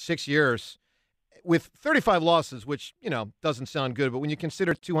last 6 years with 35 losses, which, doesn't sound good. But when you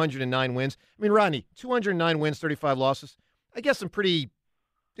consider 209 wins, I mean, Rodney, 209 wins, 35 losses, I guess I'm pretty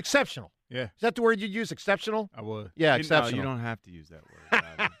exceptional. Yeah. Is that the word you'd use, exceptional? I would. Yeah, No, exceptional. you don't have to use that word.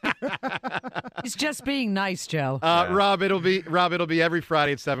 He's just being nice, Joe. Rob, it'll be every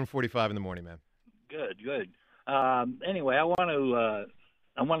Friday at 7:45 in the morning, man. Good. Anyway, I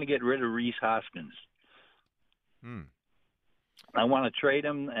want to get rid of Reese Hoskins. I want to trade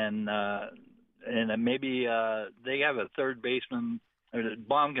him, and maybe they have a third baseman. Or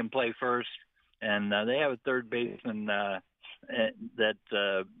Baum can play first, and they have a third baseman that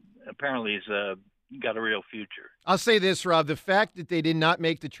apparently has got a real future. I'll say this, Rob. The fact that they did not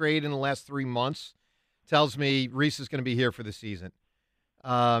make the trade in the last 3 months tells me Reese is going to be here for the season.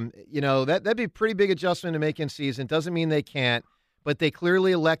 That'd be a pretty big adjustment to make in season. Doesn't mean they can't, but they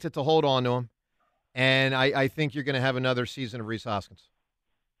clearly elected to hold on to him. And I think you're going to have another season of Reese Hoskins.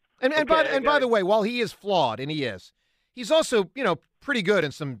 And by the way, while he is flawed, and he is, he's also, pretty good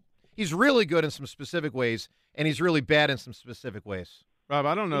in some – he's really good in some specific ways, and he's really bad in some specific ways. Rob,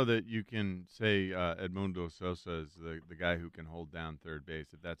 I don't know that you can say Edmundo Sosa is the guy who can hold down third base,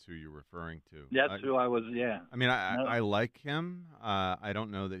 if that's who you're referring to. That's who I was, yeah. I mean, I like him. I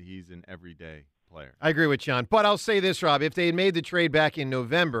don't know that he's an everyday player. I agree with John. But I'll say this, Rob. If they had made the trade back in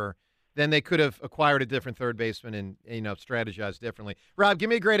November, then they could have acquired a different third baseman and, strategized differently. Rob, give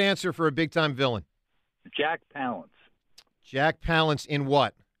me a great answer for a big-time villain. Jack Palance. Jack Palance in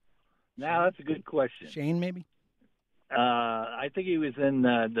what? Now, that's a good question. Shane, maybe? I think he was in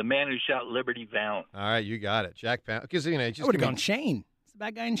The Man Who Shot Liberty Valance. All right, you got it. Jack Palance. Because, I would have gone Shane. He's the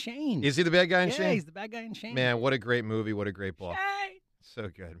bad guy in Shane. Is he the bad guy in Shane? Yeah, he's the bad guy in Shane. Man, what a great movie. What a great book. Shane. So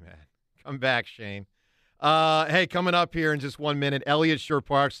good, man. Come back, Shane. Hey, coming up here in just 1 minute, Elliott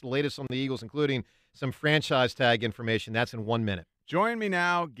Shore-Parks, the latest on the Eagles, including some franchise tag information. That's in 1 minute. Join me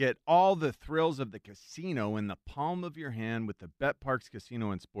now. Get all the thrills of the casino in the palm of your hand with the BetParx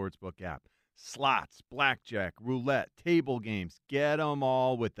Casino and Sportsbook app. Slots, blackjack, roulette, table games. Get them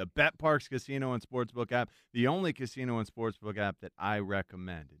all with the BetParx Casino and Sportsbook app, the only casino and sportsbook app that I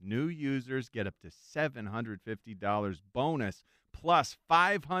recommend. New users get up to $750 bonus plus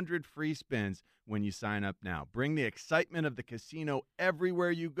 500 free spins when you sign up now. Bring the excitement of the casino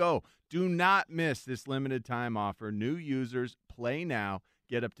everywhere you go. Do not miss this limited time offer. New users play now.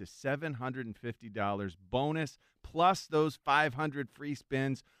 Get up to $750 bonus plus those 500 free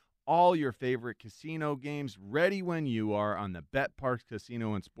spins. All your favorite casino games ready when you are on the BetParx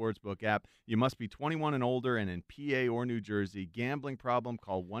Casino and Sportsbook app. You must be 21 and older and in PA or New Jersey. Gambling problem?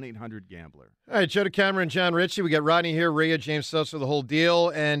 Call 1-800-GAMBLER. All right, Joe DeCamara and John Ritchie. We got Rodney here, Rhea, James Sosa, the whole deal.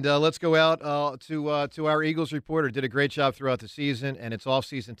 And let's go out to our Eagles reporter. Did a great job throughout the season, and it's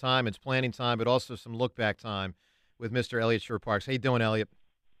off-season time. It's planning time, but also some look-back time with Mr. Elliott Shore-Parks. How you doing, Elliott?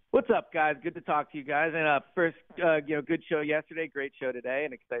 What's up, guys? Good to talk to you guys. And first, good show yesterday, great show today,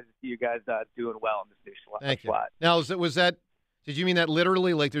 and excited to see you guys doing well in this new slot. Thank you. Now, was that? Did you mean that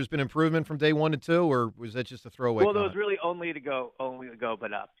literally? Like, there's been improvement from day 1 to 2, or was that just a throwaway? Well, there was really only to go,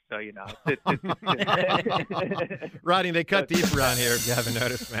 but up. So Rodney, they cut deep around here. If you haven't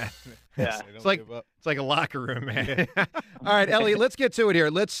noticed, man. Yeah, it's like a locker room, man. All right, Elliott, let's get to it here.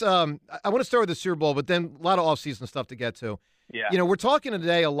 Let's. I want to start with the Super Bowl, but then a lot of off-season stuff to get to. Yeah. We're talking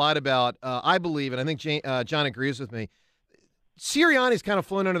today a lot about, I believe, and I think John agrees with me, Sirianni's kind of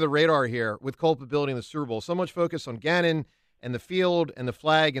flown under the radar here with culpability in the Super Bowl. So much focus on Gannon and the field and the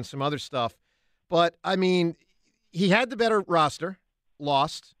flag and some other stuff. But, I mean, he had the better roster,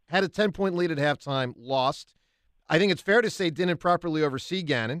 lost, had a 10-point lead at halftime, lost. I think it's fair to say didn't properly oversee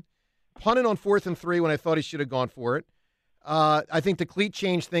Gannon. Punted on 4th and 3 when I thought he should have gone for it. I think the cleat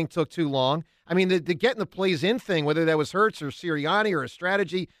change thing took too long. I mean, the getting the plays in thing, whether that was Hurts or Sirianni or a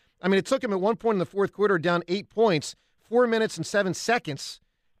strategy, I mean, it took him at one point in the fourth quarter down 8 points, 4 minutes and 7 seconds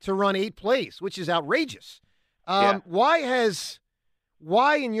to run 8 plays, which is outrageous. Why,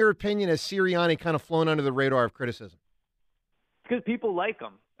 in your opinion, has Sirianni kind of flown under the radar of criticism? Because people like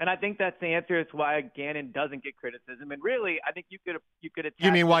him. And I think that's the answer as to why Gannon doesn't get criticism. And really, I think you could attach.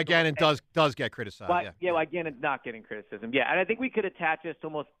 You mean why Gannon does get criticized? Why Gannon's not getting criticism. Yeah, and I think we could attach this to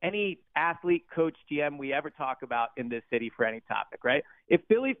almost any athlete, coach, GM we ever talk about in this city for any topic, right? If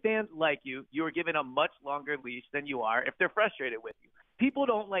Philly fans like you are given a much longer leash than you are if they're frustrated with you. People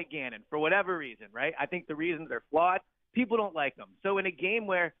don't like Gannon for whatever reason, right? I think the reasons are flawed. People don't like him. So in a game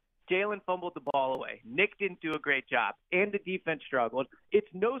where Jalen fumbled the ball away, Nick didn't do a great job, and the defense struggled, it's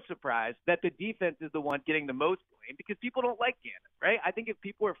no surprise that the defense is the one getting the most blame because people don't like Gannon, right? I think if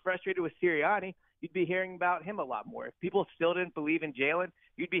people were frustrated with Sirianni, you'd be hearing about him a lot more. If people still didn't believe in Jalen,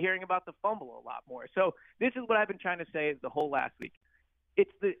 you'd be hearing about the fumble a lot more. So this is what I've been trying to say the whole last week.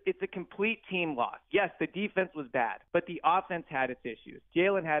 It's a complete team loss. Yes, the defense was bad, but the offense had its issues.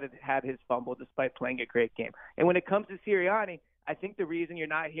 Jalen had his fumble despite playing a great game. And when it comes to Sirianni, I think the reason you're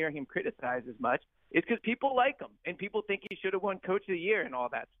not hearing him criticized as much is because people like him and people think he should have won Coach of the Year and all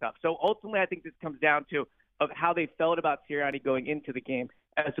that stuff. So ultimately, I think this comes down to of how they felt about Sirianni going into the game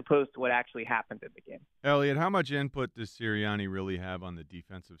as opposed to what actually happened in the game. Elliott, how much input does Sirianni really have on the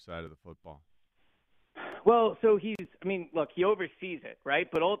defensive side of the football? Well, so he oversees it, right?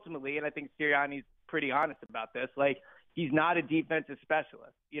 But ultimately, and I think Sirianni's pretty honest about this, he's not a defensive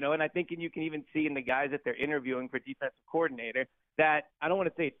specialist, and I think you can even see in the guys that they're interviewing for defensive coordinator that I don't want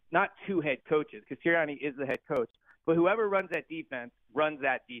to say it's not 2 head coaches because Sirianni is the head coach, but whoever runs that defense runs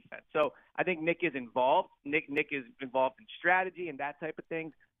that defense. So I think Nick is involved. Nick is involved in strategy and that type of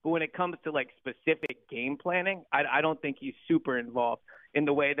thing. But when it comes to specific game planning, I don't think he's super involved in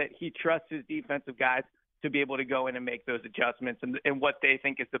the way that he trusts his defensive guys to be able to go in and make those adjustments and what they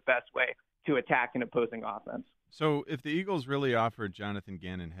think is the best way to attack an opposing offense. So if the Eagles really offered Jonathan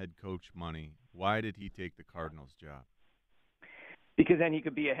Gannon head coach money, why did he take the Cardinals job? Because then he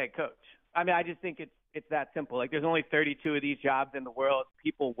could be a head coach. I mean, I just think it's that simple. Like, there's only 32 of these jobs in the world.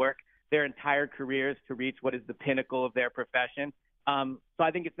 People work their entire careers to reach what is the pinnacle of their profession. So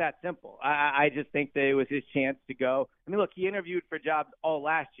I think it's that simple. I just think that it was his chance to go. I mean, look, he interviewed for jobs all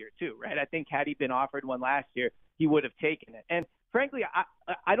last year too, right? I think had he been offered one last year, he would have taken it. And frankly,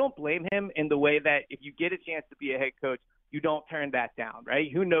 I don't blame him in the way that if you get a chance to be a head coach, you don't turn that down,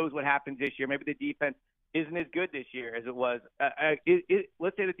 right? Who knows what happens this year? Maybe the defense isn't as good this year as it was.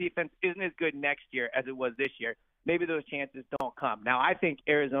 Let's say the defense isn't as good next year as it was this year. Maybe those chances don't come. Now, I think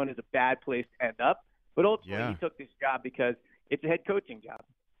Arizona is a bad place to end up, but ultimately he took this job because it's a head coaching job.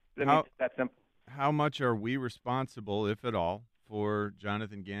 I mean, it's that simple. How much are we responsible, if at all, for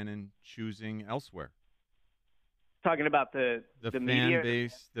Jonathan Gannon choosing elsewhere? Talking about the fan media,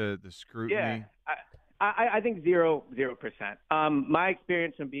 base, the scrutiny. Yeah, I think 0%. My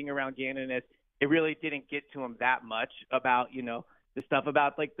experience from being around Gannon is it really didn't get to him that much about the stuff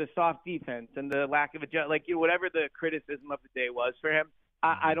about like the soft defense and the lack of whatever the criticism of the day was for him.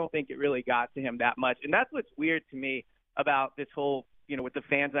 I don't think it really got to him that much, and that's what's weird to me about this whole, with the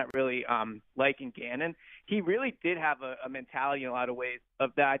fans not really liking Gannon. He really did have a mentality in a lot of ways of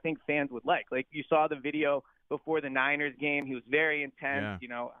that I think fans would like. Like, you saw the video before the Niners game. He was very intense,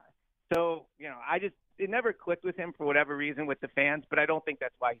 So, it never clicked with him for whatever reason with the fans, but I don't think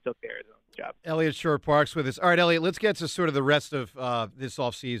that's why he took the Arizona job. Elliot Shorr-Parks with us. All right, Elliot, let's get to sort of the rest of this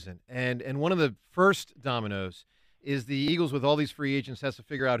offseason. And one of the first dominoes is the Eagles, with all these free agents, has to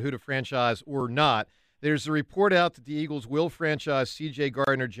figure out who to franchise or not. There's a report out that the Eagles will franchise C.J.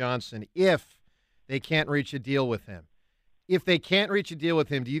 Gardner-Johnson if they can't reach a deal with him. If they can't reach a deal with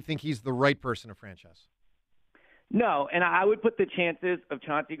him, do you think he's the right person to franchise? No, and I would put the chances of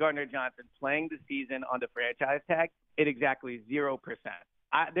Chauncey Gardner-Johnson playing the season on the franchise tag at exactly 0%.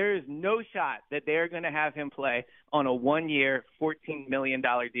 There is no shot that they're going to have him play on a one-year, $14 million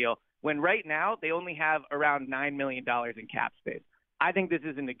deal when right now they only have around $9 million in cap space. I think this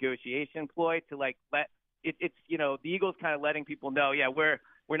is a negotiation ploy to let the Eagles kind of letting people know,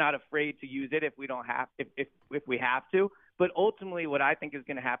 we're not afraid to use it if we don't have if we have to. But ultimately, what I think is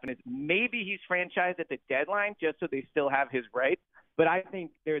going to happen is maybe he's franchised at the deadline just so they still have his rights. But I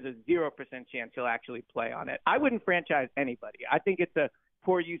think there's a 0% chance he'll actually play on it. I wouldn't franchise anybody. I think it's a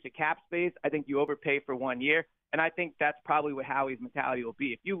poor use of cap space. I think you overpay for 1 year, and I think that's probably what Howie's mentality will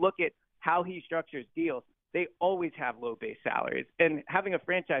be. If you look at how he structures deals, they always have low base salaries. And having a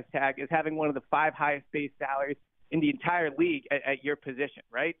franchise tag is having one of the 5 highest base salaries in the entire league at your position,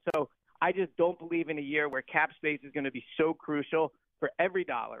 right? So I just don't believe in a year where cap space is going to be so crucial for every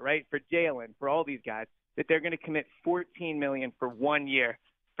dollar, right? For Jalen, for all these guys, that they're going to commit $14 million for 1 year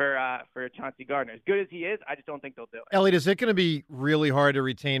for Chauncey Gardner. As good as he is, I just don't think they'll do it. Elliot, is it going to be really hard to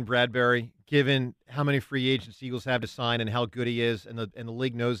retain Bradbury, given how many free agents the Eagles have to sign and how good he is, and the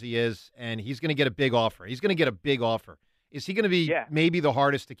league knows he is, and he's going to get a big offer? He's going to get a big offer. Is he going to be maybe the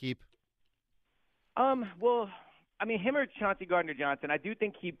hardest to keep? Well, I mean, him or Chauncey Gardner-Johnson, I do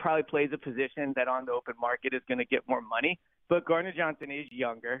think he probably plays a position that on the open market is going to get more money. But Gardner-Johnson is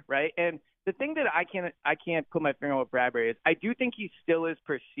younger, right? And the thing that I can't put my finger on with Bradbury is I do think he still is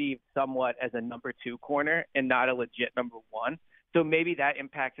perceived somewhat as a number 2 corner and not a legit number 1. So maybe that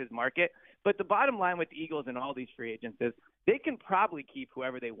impacts his market. But the bottom line with the Eagles and all these free agents is they can probably keep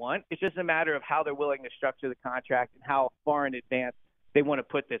whoever they want. It's just a matter of how they're willing to structure the contract and how far in advance they want to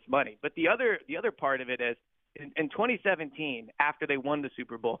put this money. But the other part of it is, in 2017, after they won the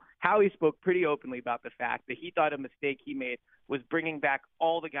Super Bowl, Howie spoke pretty openly about the fact that he thought a mistake he made was bringing back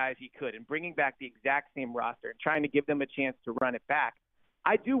all the guys he could and bringing back the exact same roster and trying to give them a chance to run it back.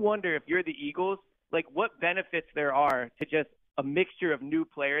 I do wonder if you're the Eagles, like what benefits there are to just a mixture of new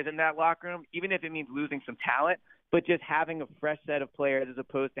players in that locker room, even if it means losing some talent, but just having a fresh set of players as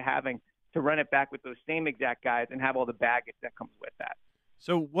opposed to having to run it back with those same exact guys and have all the baggage that comes with that.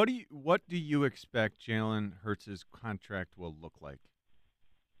 So what do you expect Jalen Hurts' contract will look like?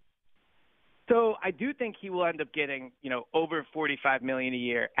 So I do think he will end up getting, over $45 million a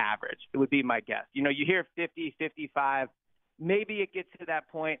year average. It would be my guess. You hear 50, 55, maybe it gets to that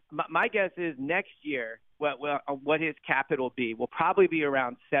point. My guess is next year, what his cap will be will probably be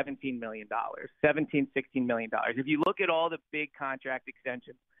around $17 million, $16 million. If you look at all the big contract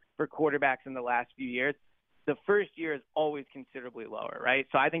extensions for quarterbacks in the last few years, the first year is always considerably lower, right?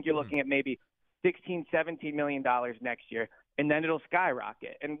 So I think you're looking at maybe $16, $17 million next year, and then it'll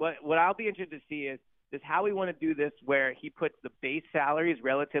skyrocket. And what I'll be interested to see is does Howie want to do this where he puts the base salaries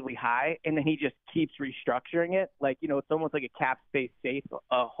relatively high and then he just keeps restructuring it? Like, you know, it's almost like a cap space safe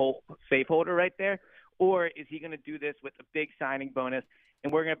holder right there. Or is he going to do this with a big signing bonus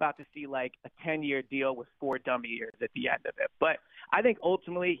and we're about to see like a 10-year deal with 4 dummy years at the end of it? But I think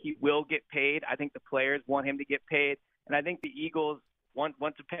ultimately he will get paid. I think the players want him to get paid. And I think the Eagles want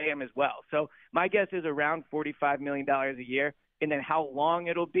to pay him as well. So my guess is around $45 million a year. And then how long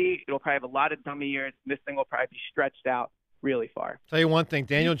it'll be, it'll probably have a lot of dummy years. This thing will probably be stretched out really far. Tell you one thing,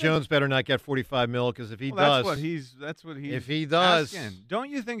 Daniel Jones better not get $45 million, because if he does, that's what he's if he does, asking. Don't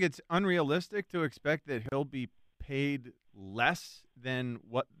you think it's unrealistic to expect that he'll be paid less than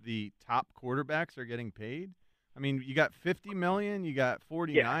what the top quarterbacks are getting paid? I mean, you got $50 million, you got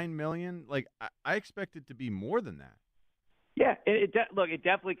 $49 million. Like, I expect it to be more than that. Yeah, look, it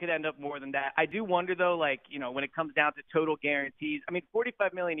definitely could end up more than that. I do wonder, though, like, you know, when it comes down to total guarantees, I mean,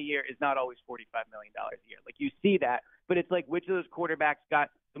 $45 million a year is not always $45 million a year. Like, you see that, but it's like which of those quarterbacks got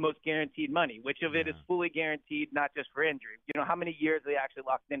the most guaranteed money? Which of it is fully guaranteed, not just for injury? You know, how many years they actually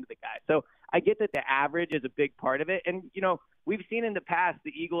locked into the guy? So I get that the average is a big part of it. And, you know, we've seen in the past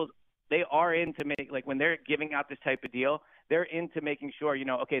the Eagles, they are into like when they're giving out this type of deal, they're into making sure, you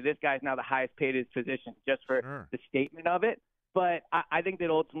know, okay, this guy's now the highest paid in his position just for the statement of it. But I think that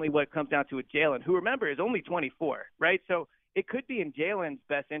ultimately what it comes down to with Jalen, who, remember, is only 24, right? So it could be in Jalen's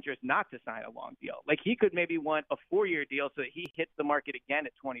best interest not to sign a long deal. Like, he could maybe want a 4-year deal so that he hits the market again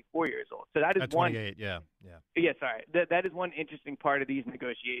at 24 years old. So that is at one. 28, yeah. Yeah, sorry. That is one interesting part of these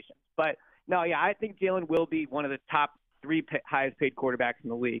negotiations. But, no, yeah, I think Jalen will be one of the top 3 highest paid quarterbacks in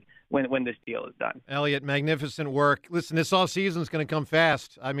the league when this deal is done. Elliot, magnificent work. Listen, this offseason is going to come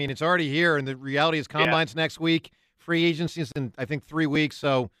fast. I mean, it's already here, and the reality is Combine's next week. Free agencies in, I think, 3 weeks,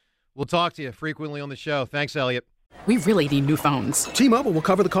 so we'll talk to you frequently on the show. Thanks, Elliot. We really need new phones. T-Mobile will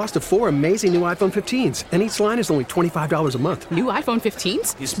cover the cost of 4 amazing new iPhone 15s, and each line is only $25 a month. New iPhone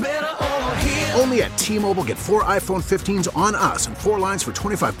 15s? It's better over here. Only at T-Mobile, get 4 iPhone 15s on us and 4 lines for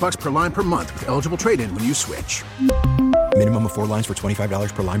 $25 per line per month with eligible trade-in when you switch. Minimum of 4 lines for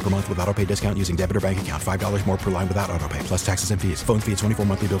 $25 per line per month with autopay discount using debit or bank account. $5 more per line without autopay, plus taxes and fees. Phone fee at 24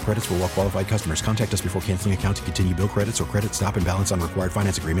 monthly bill credits for well-qualified customers. Contact us before canceling account to continue bill credits or credit stop and balance on required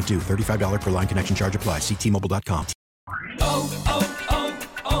finance agreement due. $35 per line connection charge applies. See T-Mobile.com.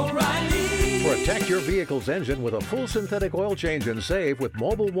 O'Reilly. Protect your vehicle's engine with a full synthetic oil change and save with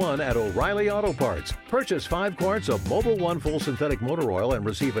Mobil 1 at O'Reilly Auto Parts. Purchase 5 quarts of Mobil 1 full synthetic motor oil and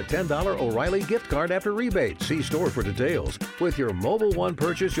receive a $10 O'Reilly gift card after rebate. See store for details. With your Mobil 1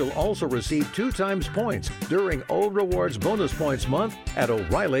 purchase, you'll also receive 2 times points during O Rewards Bonus Points Month at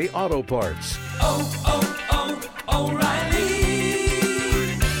O'Reilly Auto Parts. O'Reilly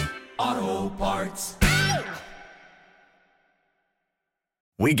Auto Parts.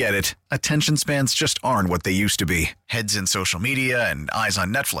 We get it. Attention spans just aren't what they used to be. Heads in social media and eyes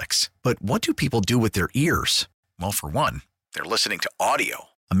on Netflix. But what do people do with their ears? Well, for one, they're listening to audio.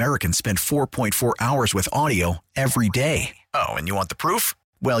 Americans spend 4.4 hours with audio every day. Oh, and you want the proof?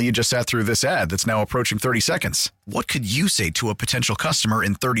 Well, you just sat through this ad that's now approaching 30 seconds. What could you say to a potential customer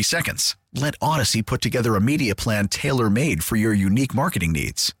in 30 seconds? Let Odyssey put together a media plan tailor-made for your unique marketing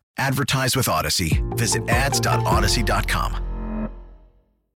needs. Advertise with Odyssey. Visit ads.odyssey.com.